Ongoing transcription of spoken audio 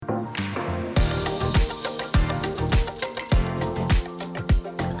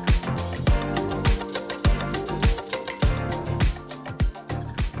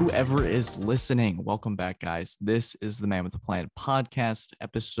Whoever is listening, welcome back, guys. This is the Man with the Plan podcast,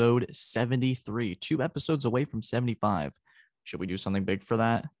 episode 73, 2 episodes away from 75. Should we do something big for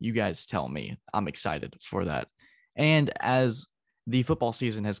that? You guys tell me. I'm excited for that. And as the football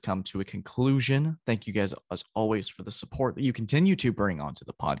season has come to a conclusion, thank you guys, as always, for the support that you continue to bring onto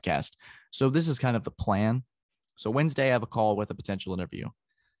the podcast. So this is kind of the plan. So Wednesday, I have a call with a potential interview.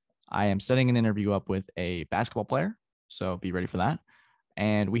 I am setting an interview up with a basketball player, so be ready for that.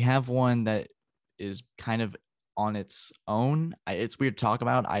 And we have one that is kind of on its own. It's weird to talk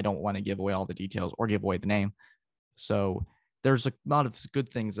about. I don't want to give away all the details or give away the name. So there's a lot of good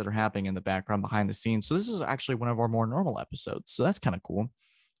things that are happening in the background behind the scenes. So this is actually one of our more normal episodes. So that's kind of cool.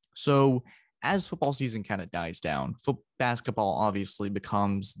 So as football season kind of dies down, basketball obviously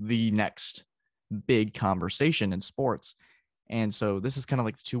becomes the next big conversation in sports. And so this is kind of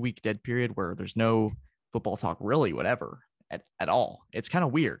like the 2-week dead period where there's no football talk, really, whatever. At all. It's kind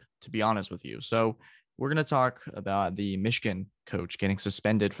of weird, to be honest with you. So we're going to talk about the Michigan coach getting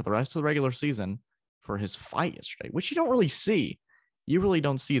suspended for the rest of the regular season for his fight yesterday, which you don't really see. You really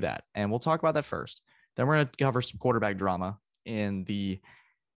don't see that. And we'll talk about that first. Then we're going to cover some quarterback drama in the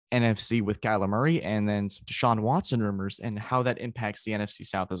NFC with Kyler Murray, and then some Deshaun Watson rumors and how that impacts the NFC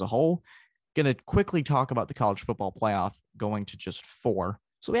South as a whole. Going to quickly talk about the college football playoff going to just 4.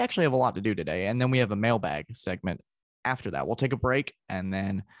 So we actually have a lot to do today. And then we have a mailbag segment after that. We'll take a break and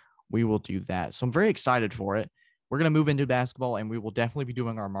then we will do that. So I'm very excited for it. We're going to move into basketball and we will definitely be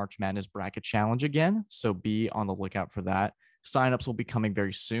doing our March Madness bracket challenge again. So be on the lookout for that. Signups will be coming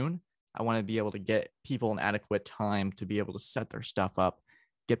very soon. I want to be able to get people an adequate time to be able to set their stuff up,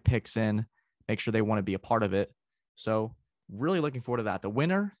 get picks in, make sure they want to be a part of it. So really looking forward to that. The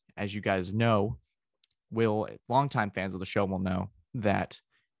winner, as you guys know, longtime fans of the show will know that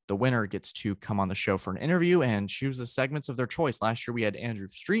the winner gets to come on the show for an interview and choose the segments of their choice. Last year, we had Andrew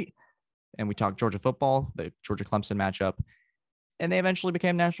Street, and we talked Georgia football, the Georgia-Clemson matchup, and they eventually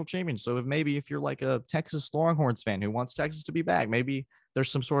became national champions. So if you're like a Texas Longhorns fan who wants Texas to be back, maybe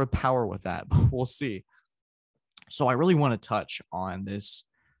there's some sort of power with that, but we'll see. So I really want to touch on this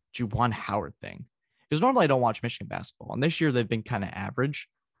Juwan Howard thing, because normally I don't watch Michigan basketball, and this year they've been kind of average,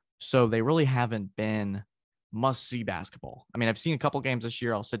 so they really haven't been must-see basketball. I mean, I've seen a couple games this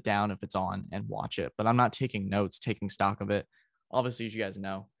year. I'll sit down if it's on and watch it, but I'm not taking notes, taking stock of it. Obviously, as you guys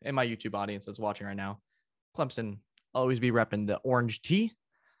know, in my YouTube audience that's watching right now, Clemson always be repping the orange tee.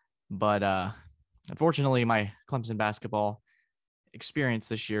 But unfortunately, my Clemson basketball experience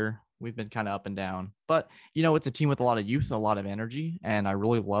this year, we've been kind of up and down. But, it's a team with a lot of youth, a lot of energy, and I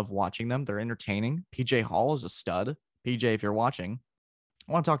really love watching them. They're entertaining. PJ Hall is a stud. PJ, if you're watching,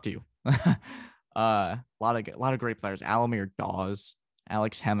 I want to talk to you. A lot of great players. Alamir Dawes,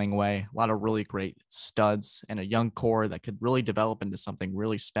 Alex Hemingway, a lot of really great studs and a young core that could really develop into something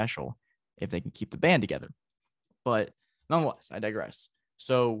really special if they can keep the band together. But nonetheless, I digress.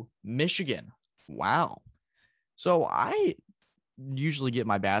 So Michigan, wow. So I usually get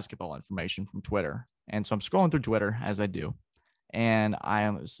my basketball information from Twitter. And so I'm scrolling through Twitter as I do. And I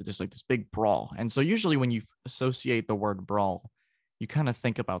am just like this big brawl. And so usually when you associate the word brawl, you kind of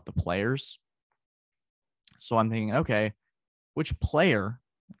think about the players. So I'm thinking, okay, which player,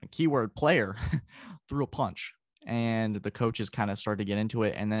 keyword player, threw a punch? And the coaches kind of started to get into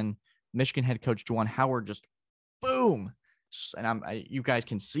it. And then Michigan head coach Juwan Howard just boom. And you guys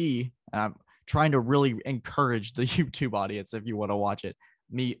can see, and I'm trying to really encourage the YouTube audience, if you want to watch it,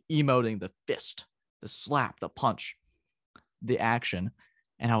 me emoting the fist, the slap, the punch, the action.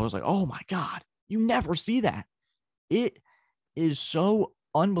 And I was like, oh my God, you never see that. It is so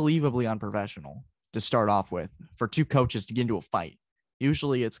unbelievably unprofessional to start off with for two coaches to get into a fight.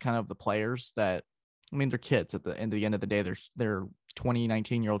 Usually it's kind of the players that, they're kids at the end of the day. They're 20,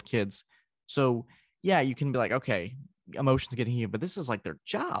 19-year-old kids. So yeah, you can be like, okay, emotions getting heated, but this is like their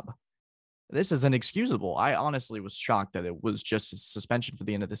job. This is inexcusable. I honestly was shocked that it was just a suspension for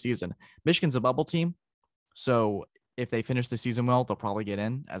the end of the season. Michigan's a bubble team, so if they finish the season well, they'll probably get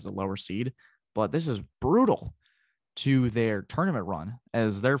in as a lower seed. But this is brutal to their tournament run,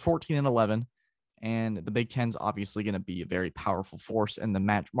 as they're 14-11. And the Big Ten's obviously going to be a very powerful force in the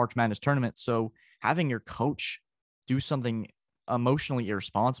March Madness tournament. So having your coach do something emotionally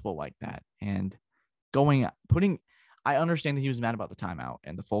irresponsible like that and I understand that he was mad about the timeout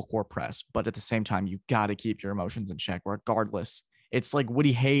and the full court press, but at the same time, you got to keep your emotions in check regardless. It's like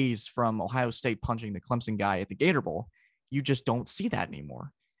Woody Hayes from Ohio State punching the Clemson guy at the Gator Bowl. You just don't see that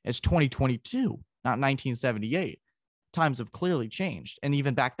anymore. It's 2022, not 1978. Times have clearly changed. And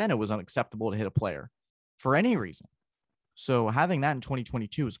even back then, it was unacceptable to hit a player for any reason. So having that in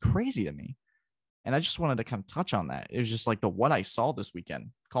 2022 is crazy to me. And I just wanted to kind of touch on that. It was just like what I saw this weekend.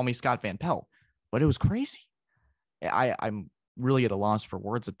 Call me Scott Van Pelt, but it was crazy. I'm really at a loss for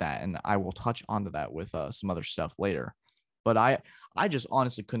words at that, and I will touch onto that with some other stuff later. But I just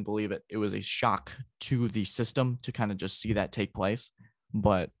honestly couldn't believe it. It was a shock to the system to kind of just see that take place.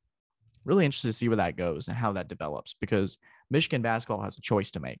 But really interested to see where that goes and how that develops, because Michigan basketball has a choice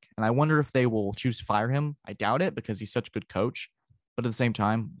to make. And I wonder if they will choose to fire him. I doubt it because he's such a good coach. But at the same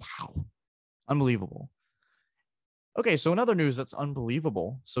time, wow, unbelievable. Okay, so in other news that's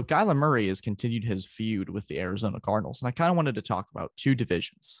unbelievable. So Kyler Murray has continued his feud with the Arizona Cardinals. And I kind of wanted to talk about two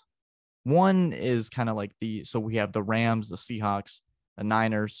divisions. One is kind of like so we have the Rams, the Seahawks, the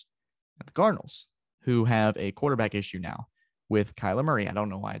Niners, and the Cardinals, who have a quarterback issue now with Kyler Murray. I don't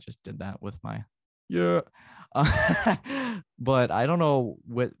know why I just did that with my, yeah. But I don't know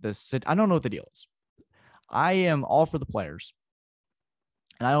what I don't know what the deal is. I am all for the players.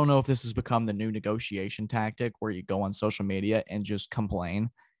 And I don't know if this has become the new negotiation tactic where you go on social media and just complain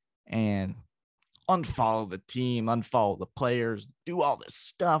and unfollow the team, unfollow the players, do all this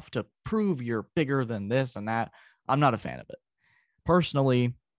stuff to prove you're bigger than this and that. I'm not a fan of it.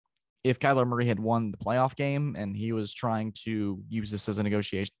 Personally, if Kyler Murray had won the playoff game and he was trying to use this as a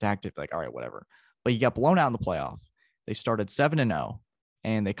negotiation tactic, like, all right, whatever. But he got blown out in the playoff. They started 7-0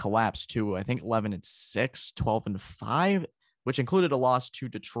 and they collapsed to, I think, 11-6, 12-5, which included a loss to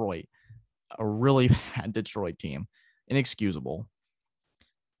Detroit, a really bad Detroit team, inexcusable.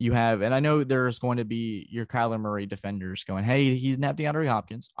 You have, and I know there's going to be your Kyler Murray defenders going, hey, he didn't have DeAndre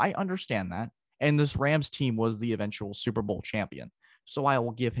Hopkins. I understand that. And this Rams team was the eventual Super Bowl champion. So I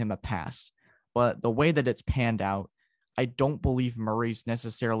will give him a pass. But the way that it's panned out, I don't believe Murray's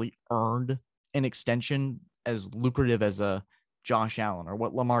necessarily earned an extension as lucrative as a Josh Allen or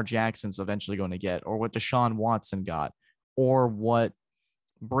what Lamar Jackson's eventually going to get or what Deshaun Watson got or what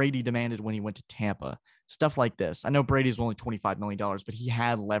Brady demanded when he went to Tampa. Stuff like this. I know Brady's only $25 million, but he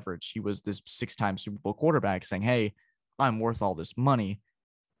had leverage. He was this 6-time Super Bowl quarterback saying, hey, I'm worth all this money.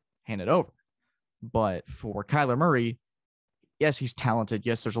 Hand it over. But for Kyler Murray, yes, he's talented.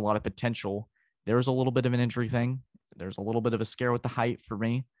 Yes, there's a lot of potential. There's a little bit of an injury thing. There's a little bit of a scare with the height for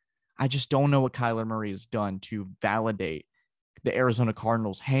me. I just don't know what Kyler Murray has done to validate the Arizona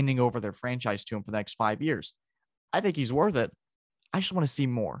Cardinals handing over their franchise to him for the next 5 years. I think he's worth it. I just want to see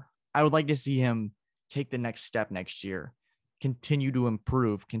more. I would like to see him take the next step next year, continue to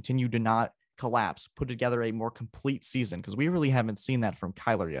improve, continue to not collapse, put together a more complete season, because we really haven't seen that from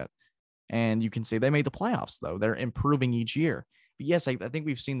Kyler yet. And you can say they made the playoffs, though. They're improving each year. But yes, I think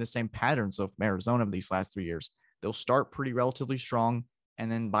we've seen the same pattern so from Arizona these last 3 years. They'll start pretty relatively strong,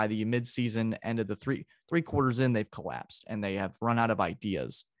 and then by the midseason, end of the three quarters in, they've collapsed, and they have run out of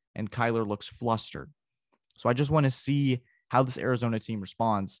ideas, and Kyler looks flustered. So I just want to see how this Arizona team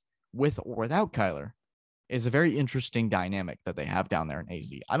responds with or without Kyler. Is a very interesting dynamic that they have down there in AZ.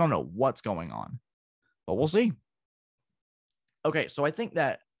 I don't know what's going on, but we'll see. Okay, so I think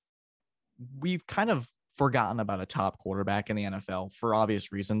that we've kind of forgotten about a top quarterback in the NFL for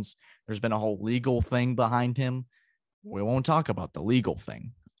obvious reasons. There's been a whole legal thing behind him. We won't talk about the legal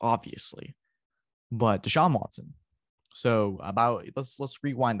thing, obviously, but Deshaun Watson. So let's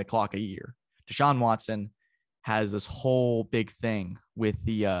rewind the clock a year. Deshaun Watson has this whole big thing with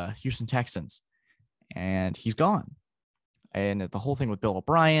the Houston Texans. And he's gone. And the whole thing with Bill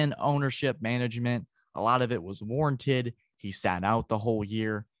O'Brien, ownership, management, a lot of it was warranted. He sat out the whole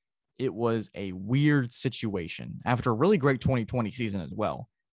year. It was a weird situation. After a really great 2020 season as well,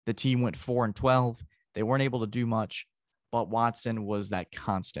 the team went 4-12. They weren't able to do much, but Watson was that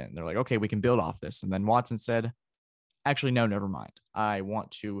constant. They're like, okay, we can build off this. And then Watson said, actually, no, never mind. I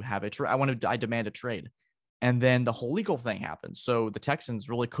want to have I demand a trade. And then the whole legal thing happened. So the Texans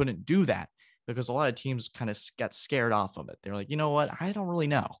really couldn't do that, because a lot of teams kind of got scared off of it. They're like, you know what? I don't really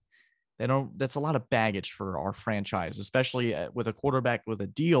know. That's a lot of baggage for our franchise, especially with a quarterback with a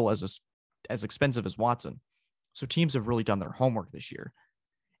deal as expensive as Watson. So teams have really done their homework this year.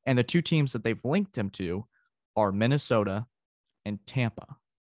 And the two teams that they've linked him to are Minnesota and Tampa,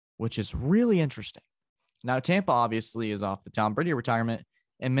 which is really interesting. Now, Tampa obviously is off the Tom Brady retirement,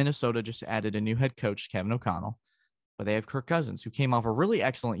 and Minnesota just added a new head coach, Kevin O'Connell. But they have Kirk Cousins, who came off a really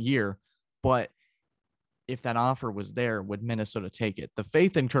excellent year. But if that offer was there, would Minnesota take it? The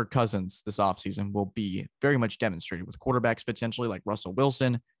faith in Kirk Cousins this offseason will be very much demonstrated with quarterbacks potentially like Russell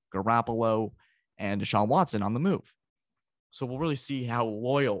Wilson, Garoppolo, and Deshaun Watson on the move. So we'll really see how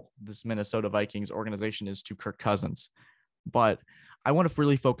loyal this Minnesota Vikings organization is to Kirk Cousins. But I want to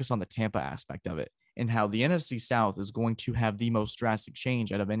really focus on the Tampa aspect of it and how the NFC South is going to have the most drastic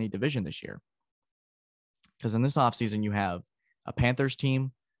change out of any division this year. Because in this offseason, you have a Panthers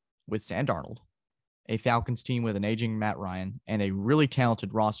team with Sam Darnold. a Falcons team with an aging Matt Ryan and a really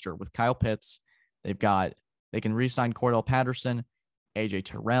talented roster with Kyle Pitts. They can re-sign Cordell Patterson, AJ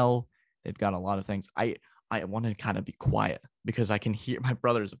Terrell. They've got a lot of things. I want to kind of be quiet because I can hear my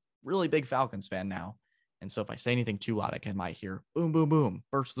brother's a really big Falcons fan now. And so if I say anything too loud, I might hear boom, boom, boom,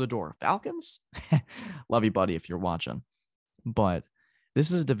 burst through the door. Falcons? Love you, buddy, if you're watching. But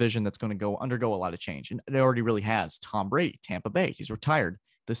this is a division that's going to undergo a lot of change. And it already really has. Tom Brady, Tampa Bay, he's retired.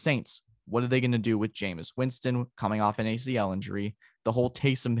 The Saints, what are they going to do with Jameis Winston coming off an ACL injury? The whole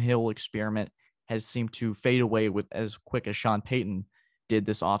Taysom Hill experiment has seemed to fade away with as quick as Sean Payton did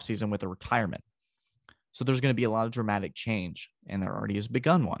this offseason with a retirement. So there's going to be a lot of dramatic change, and there already has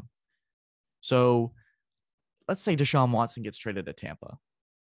begun one. So let's say Deshaun Watson gets traded to Tampa.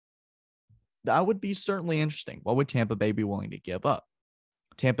 That would be certainly interesting. What would Tampa Bay be willing to give up?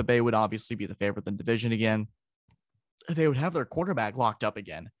 Tampa Bay would obviously be the favorite in the division again. They would have their quarterback locked up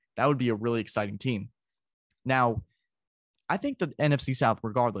again. That would be a really exciting team. Now, I think the NFC South,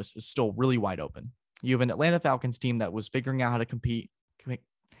 regardless, is still really wide open. You have an Atlanta Falcons team that was figuring out how to compete.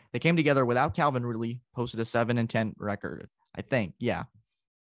 They came together without Calvin Ridley, posted a 7-10 record, I think. Yeah.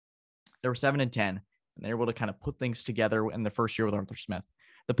 They were 7-10, and they were able to kind of put things together in the first year with Arthur Smith.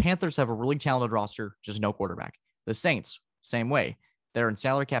 The Panthers have a really talented roster, just no quarterback. The Saints, same way. They're in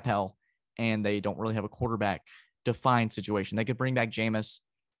salary cap hell, and they don't really have a quarterback defined situation. They could bring back Jameis,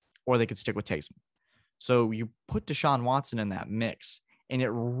 or they could stick with Taysom. So you put Deshaun Watson in that mix, and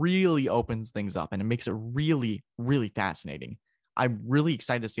it really opens things up, and it makes it really, really fascinating. I'm really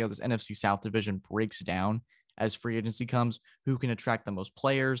excited to see how this NFC South division breaks down as free agency comes, who can attract the most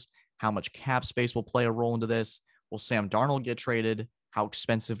players, how much cap space will play a role into this. Will Sam Darnold get traded? How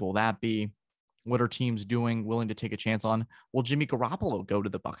expensive will that be? What are teams doing, willing to take a chance on? Will Jimmy Garoppolo go to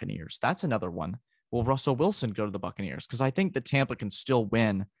the Buccaneers? That's another one. Will Russell Wilson go to the Buccaneers? Because I think that Tampa can still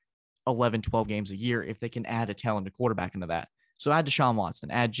win 11, 12 games a year if they can add a talented quarterback into that. So add Deshaun Watson,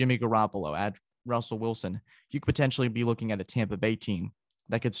 add Jimmy Garoppolo, add Russell Wilson. You could potentially be looking at a Tampa Bay team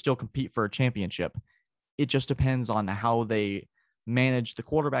that could still compete for a championship. It just depends on how they manage the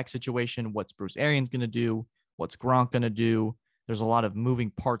quarterback situation. What's Bruce Arians going to do? What's Gronk going to do? There's a lot of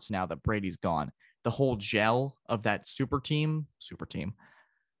moving parts now that Brady's gone. The whole gel of that super team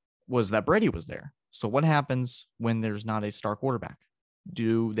was that Brady was there. So what happens when there's not a star quarterback?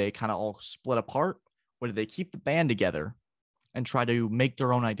 Do they kind of all split apart, or do they keep the band together and try to make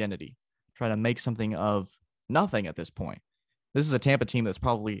their own identity, try to make something of nothing at this point? This is a Tampa team that's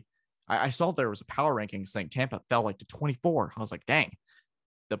probably, I saw there was a power ranking saying Tampa fell like to 24. I was like, dang,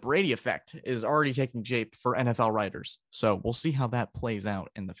 the Brady effect is already taking shape for NFL writers. So we'll see how that plays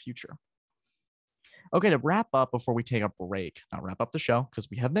out in the future. Okay, to wrap up before we take a break, not wrap up the show because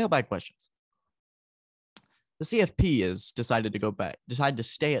we have mailbag questions. The CFP is decided to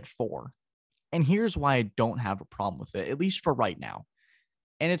stay at 4. And here's why I don't have a problem with it, at least for right now.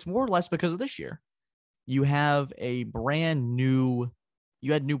 And it's more or less because of this year. You have a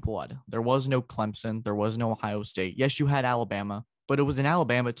you had new blood. There was no Clemson. There was no Ohio State. Yes, you had Alabama, but it was an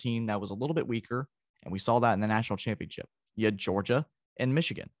Alabama team that was a little bit weaker. And we saw that in the national championship. You had Georgia and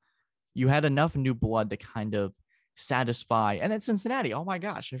Michigan. You had enough new blood to kind of satisfy. And then Cincinnati. Oh my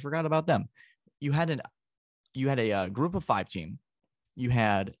gosh, I forgot about them. You had a group of 5 team. You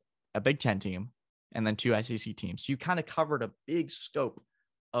had a Big Ten team and then 2 SEC teams. So you kind of covered a big scope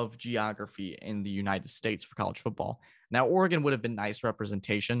of geography in the United States for college football. Now, Oregon would have been nice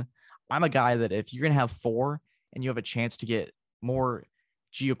representation. I'm a guy that if you're going to have 4 and you have a chance to get more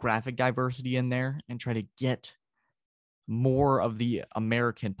geographic diversity in there and try to get more of the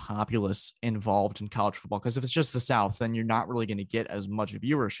American populace involved in college football, because if it's just the South, then you're not really going to get as much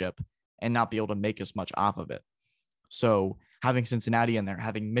viewership and not be able to make as much off of it. So having Cincinnati in there,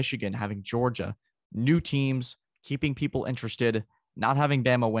 having Michigan, having Georgia, new teams, keeping people interested, not having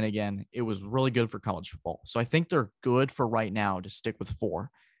Bama win again, it was really good for college football. So I think they're good for right now to stick with 4.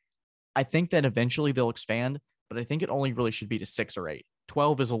 I think that eventually they'll expand, but I think it only really should be to 6 or 8.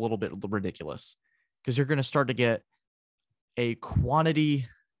 12 is a little bit ridiculous because you're going to start to get a quantity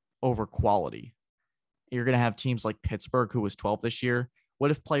over quality. You're going to have teams like Pittsburgh, who was 12 this year.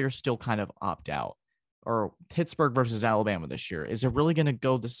 What if players still kind of opt out? Or Pittsburgh versus Alabama this year? Is it really going to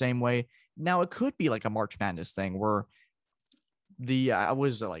go the same way? Now, it could be like a March Madness thing where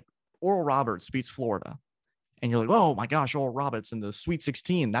Oral Roberts beats Florida. And you're like, oh my gosh, Oral Roberts in the Sweet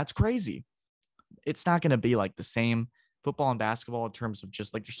 16. That's crazy. It's not going to be like the same football and basketball in terms of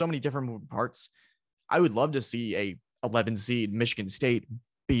just like there's so many different moving parts. I would love to see a 11 seed Michigan State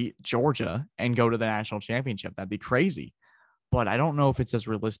beat Georgia and go to the national championship. That'd be crazy. But I don't know if it's as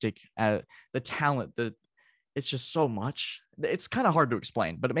realistic as the talent, the it's just so much. It's kind of hard to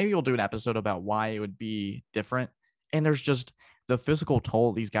explain, but maybe we'll do an episode about why it would be different. And there's just the physical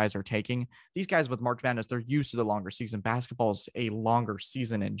toll these guys are taking. These guys with March Madness, they're used to the longer season. Basketball is a longer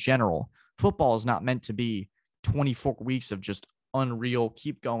season in general. Football is not meant to be 24 weeks of just unreal,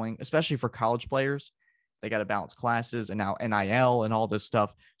 keep going, especially for college players. They got to balance classes and now NIL and all this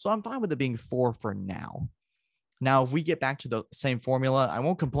stuff. So I'm fine with it being 4 for now. Now, if we get back to the same formula, I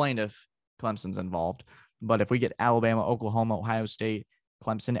won't complain if Clemson's involved. But if we get Alabama, Oklahoma, Ohio State,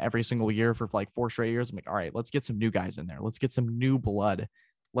 Clemson every single year for like 4 straight years, I'm like, all right, let's get some new guys in there. Let's get some new blood.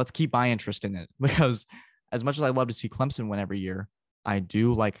 Let's keep my interest in it. Because as much as I love to see Clemson win every year, I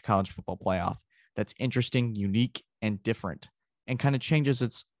do like a college football playoff that's interesting, unique, and different, and kind of changes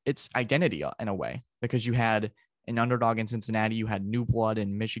its identity in a way. Because you had an underdog in Cincinnati, you had new blood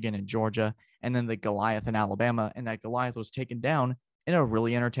in Michigan and Georgia, and then the Goliath in Alabama, and that Goliath was taken down in a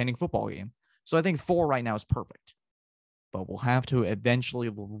really entertaining football game. So I think 4 right now is perfect, but we'll have to eventually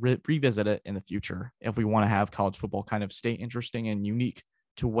revisit it in the future if we want to have college football kind of stay interesting and unique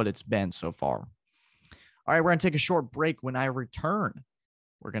to what it's been so far. All right, we're going to take a short break. When I return,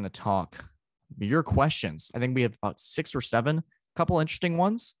 we're going to talk your questions. I think we have about 6 or 7, a couple interesting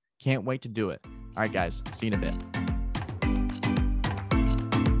ones. Can't wait to do it. All right, guys, see you in a bit.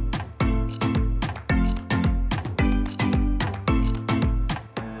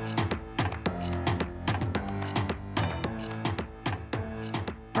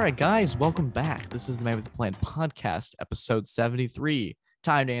 All right, guys, welcome back. This is the Man with the Plan podcast, episode 73.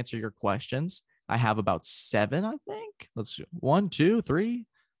 Time to answer your questions. I have about 7, I think. Let's see. 1, 2, 3,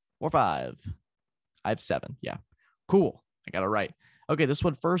 4, 5. I have 7. Yeah. Cool. I got it right. Okay, this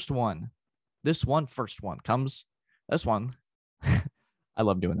first one comes. This one. I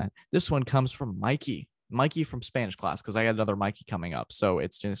love doing that. This one comes from Mikey. Mikey from Spanish class, because I got another Mikey coming up. So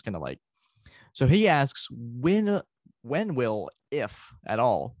it's just kind of like. So he asks, when will, if at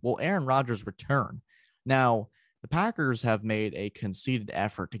all, will Aaron Rodgers return? Now, the Packers have made a conceited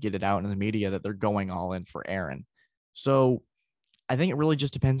effort to get it out in the media that they're going all in for Aaron. So I think it really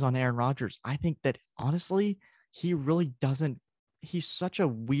just depends on Aaron Rodgers. I think that honestly, he really doesn't. He's such a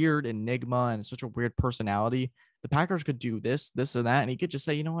weird enigma and such a weird personality. The Packers could do this, or that, and he could just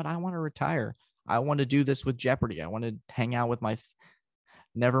say, you know what, I want to retire. I want to do this with Jeopardy. I want to hang out with my.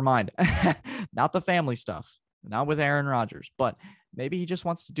 Never mind. Not the family stuff. Not with Aaron Rodgers, but maybe he just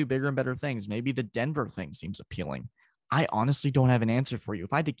wants to do bigger and better things. Maybe the Denver thing seems appealing. I honestly don't have an answer for you.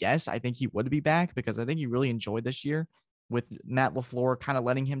 If I had to guess, I think he would be back because I think he really enjoyed this year with Matt LaFleur kind of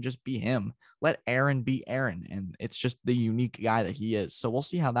letting him just be him. Let Aaron be Aaron. And it's just the unique guy that he is. So we'll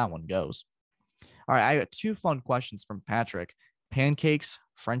see how that one goes. All right. I got 2 fun questions from Patrick: pancakes,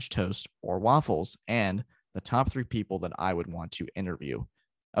 French toast, or waffles, and the top 3 people that I would want to interview.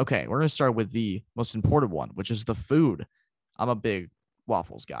 Okay, we're going to start with the most important one, which is the food. I'm a big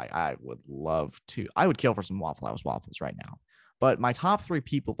waffles guy. I would kill for some Waffle House waffles right now. But my top 3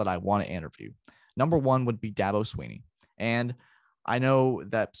 people that I want to interview, number 1 would be Dabo Swinney. And I know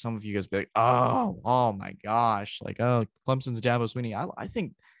that some of you guys be like, oh my gosh, like, oh, Clemson's Dabo Swinney. I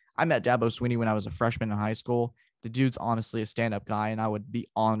think I met Dabo Swinney when I was a freshman in high school. The dude's honestly a stand-up guy, and I would be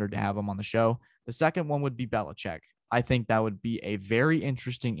honored to have him on the show. The second one would be Belichick. I think that would be a very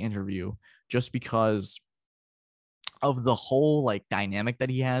interesting interview just because of the whole like dynamic that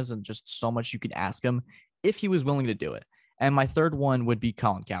he has and just so much you could ask him if he was willing to do it. And my third one would be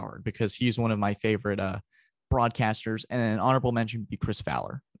Colin Cowherd because he's one of my favorite broadcasters. And an honorable mention would be Chris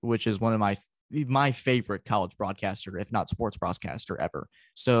Fowler, which is one of my favorite college broadcaster, if not sports broadcaster ever.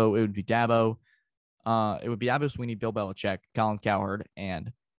 So it would be Dabo. It would be Dabo Swinney, Bill Belichick, Colin Cowherd,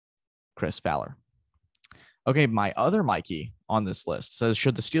 and Chris Fowler. Okay, my other Mikey on this list says,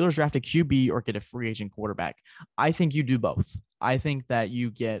 should the Steelers draft a QB or get a free agent quarterback? I think you do both. I think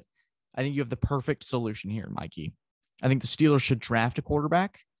you have the perfect solution here, Mikey. I think the Steelers should draft a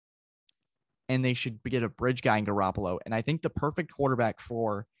quarterback and they should get a bridge guy in Garoppolo. And I think the perfect quarterback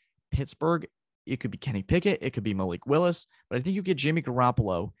for Pittsburgh, it could be Kenny Pickett, it could be Malik Willis, but I think you get Jimmy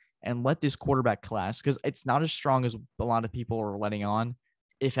Garoppolo and let this quarterback class, because it's not as strong as a lot of people are letting on,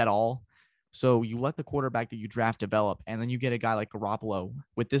 if at all. So you let the quarterback that you draft develop, and then you get a guy like Garoppolo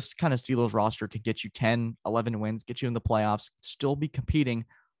with this kind of Steelers roster to get you 10, 11 wins, get you in the playoffs, still be competing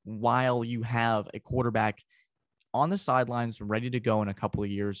while you have a quarterback on the sidelines ready to go in a couple of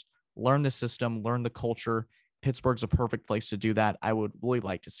years. Learn the system, learn the culture. Pittsburgh's a perfect place to do that. I would really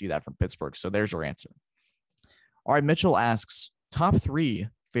like to see that from Pittsburgh. So there's your answer. All right, Mitchell asks, top 3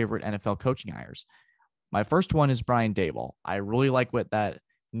 favorite NFL coaching hires. My first one is Brian Daboll. I really like what that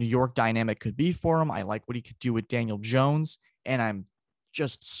New York dynamic could be for him. I like what he could do with Daniel Jones, and I'm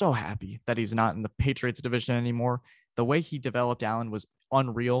just so happy that he's not in the Patriots division anymore. The way he developed Allen was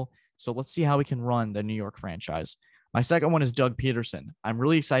unreal. So let's see how he can run the New York franchise. My second one is Doug Peterson. I'm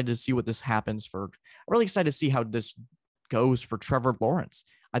really excited to see what this happens for. I'm really excited to see how this goes for Trevor Lawrence.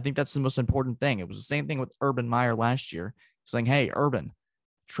 I think that's the most important thing. It was the same thing with Urban Meyer last year, saying, hey, Urban,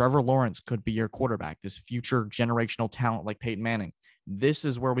 Trevor Lawrence could be your quarterback, this future generational talent like Peyton Manning. This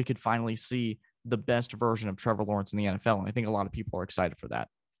is where we could finally see the best version of Trevor Lawrence in the NFL. And I think a lot of people are excited for that.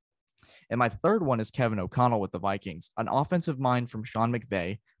 And my third one is Kevin O'Connell with the Vikings, an offensive mind from Sean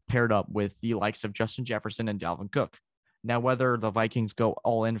McVay paired up with the likes of Justin Jefferson and Dalvin Cook. Now, whether the Vikings go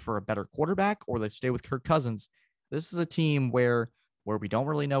all in for a better quarterback or they stay with Kirk Cousins, this is a team where we don't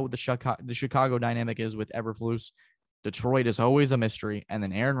really know what the Chicago dynamic is with Eberflus. Detroit is always a mystery. And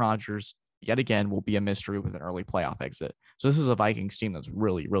then Aaron Rodgers, yet again, will be a mystery with an early playoff exit. So this is a Vikings team that's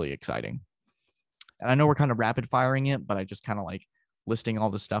really, really exciting. And I know we're kind of rapid firing it, but I just kind of like listing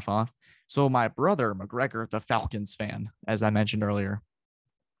all this stuff off. So my brother, McGregor, the Falcons fan, as I mentioned earlier,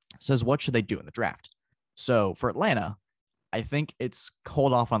 says, what should they do in the draft? So for Atlanta, I think it's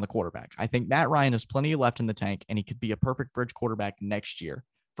hold off on the quarterback. I think Matt Ryan has plenty left in the tank, and he could be a perfect bridge quarterback next year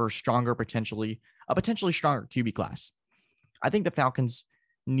for a potentially stronger QB class. I think the Falcons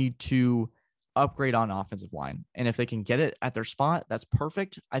need to upgrade on offensive line. And if they can get it at their spot, that's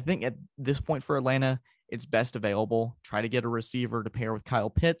perfect. I think at this point for Atlanta, it's best available. Try to get a receiver to pair with Kyle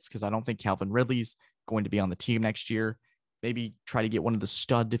Pitts, because I don't think Calvin Ridley's going to be on the team next year. Maybe try to get one of the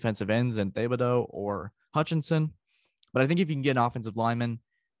stud defensive ends in Thibodeau or Hutchinson. But I think if you can get an offensive lineman,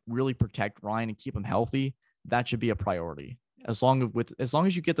 really protect Ryan and keep him healthy, that should be a priority. As long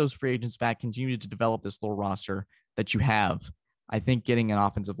as you get those free agents back, continue to develop this little roster that you have. I think getting an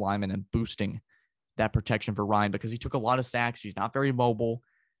offensive lineman and boosting that protection for Ryan, because he took a lot of sacks. He's not very mobile.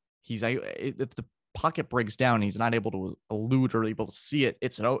 If the pocket breaks down, he's not able to elude or able to see it.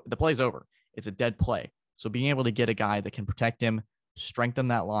 The play's over. It's a dead play. So being able to get a guy that can protect him, strengthen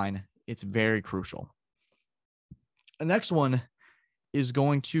that line, it's very crucial. The next one is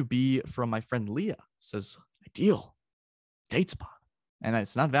going to be from my friend Leah. Says, ideal date spot. And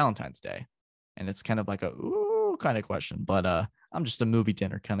it's not Valentine's Day. And it's kind of like a ooh kind of question. But I'm just a movie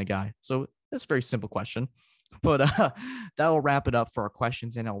dinner kind of guy. So that's a very simple question. But that'll wrap it up for our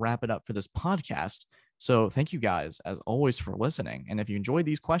questions, and I'll wrap it up for this podcast. So thank you guys, as always, for listening. And if you enjoyed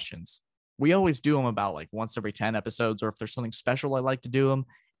these questions, we always do them about like once every 10 episodes, or if there's something special I like to do them.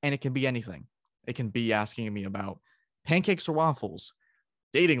 And it can be anything. It can be asking me about pancakes or waffles,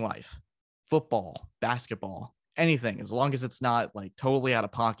 dating life, football, basketball, anything. As long as it's not like totally out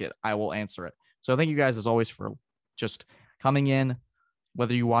of pocket, I will answer it. So thank you guys, as always, for just coming in,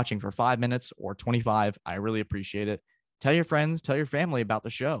 whether you're watching for 5 minutes or 25. I really appreciate it. Tell your friends, tell your family about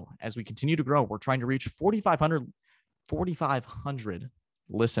the show. As we continue to grow, we're trying to reach 4,500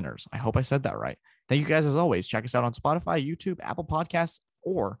 listeners. I hope I said that right. Thank you guys, as always. Check us out on Spotify, YouTube, Apple Podcasts,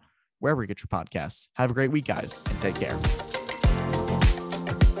 or wherever you get your podcasts. Have a great week, guys, and take care.